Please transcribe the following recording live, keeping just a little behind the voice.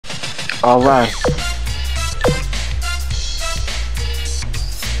Alright.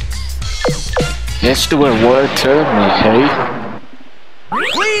 Let's do a word tournament, hey?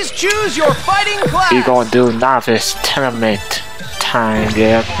 Please choose your fighting class. We're gonna do novice tournament time,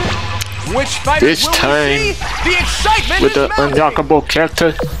 yeah. Which fighter This will time, we see? The excitement with is the mounting. unlockable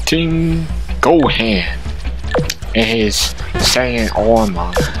character, Team Gohan. And his Saiyan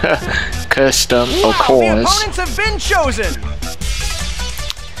armor. Custom, Wow, of the course. opponents have been chosen.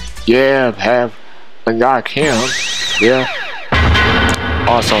 Yeah, have unlocked him. Yeah.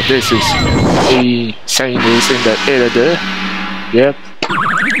 Also, this is he saying this in the editor. Yep.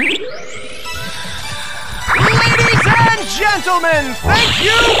 Ladies and gentlemen, thank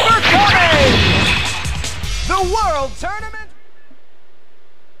you for coming. The World Tournament.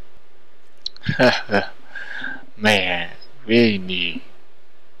 Man, really need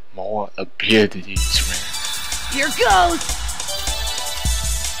more abilities, man. Here goes!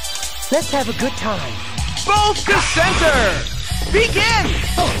 Let's have a good time. Both to center. Begin.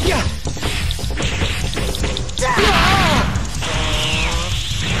 Oh, yeah!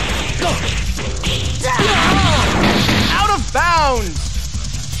 Out of bounds.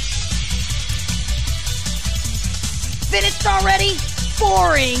 Finished already?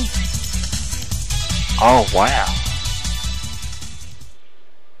 Boring! Oh wow.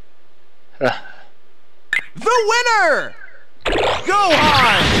 The winner.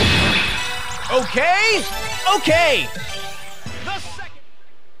 Gohan. Okay. Okay. The second.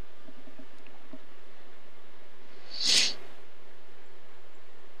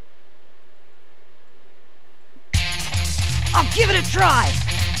 I'll give it a try!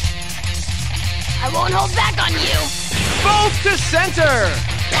 I won't hold back on you! Both to center.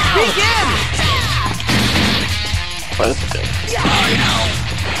 Begin. What the?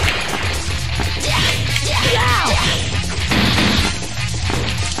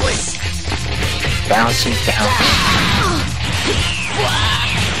 Bouncing down.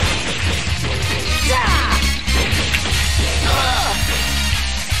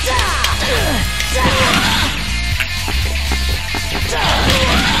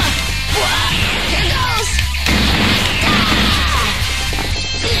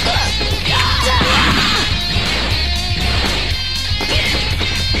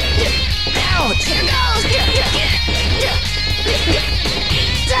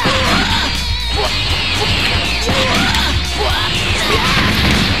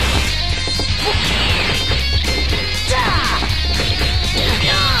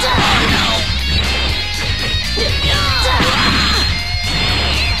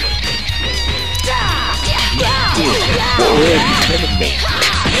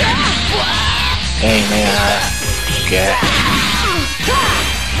 Hey man, yeah.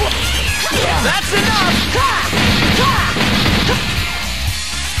 That's enough.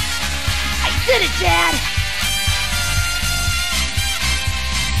 I did it, Dad!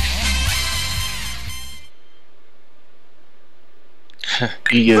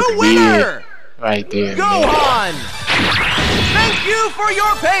 You The just winner. weird right there, man. Gohan. Thank you for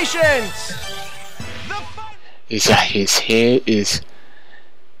your patience. The fight. It's like his head is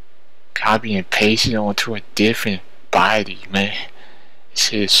copy and pasted onto a different body, man. His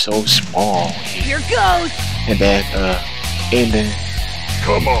head is so small. Here goes! And that ending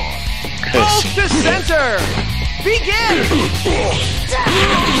Come on. Both cussing. to center. Begin.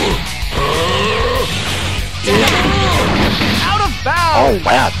 Out of Oh bounds.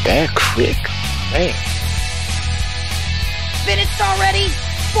 wow, that quick, man. Finished already?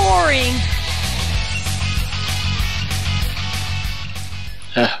 Boring!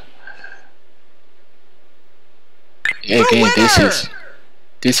 Yeah, The again, this winner!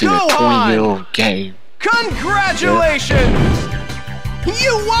 is a Gohan! 20-year-old game. Congratulations.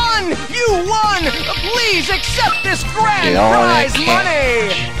 You won! You won! Please accept this grand Get all that prize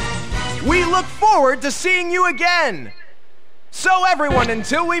money! We look forward to seeing you again! So everyone,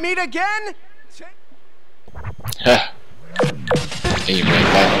 until we meet again... Anyway,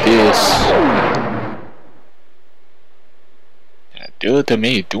 like this. Now, do it to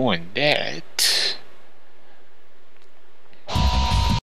me doing that.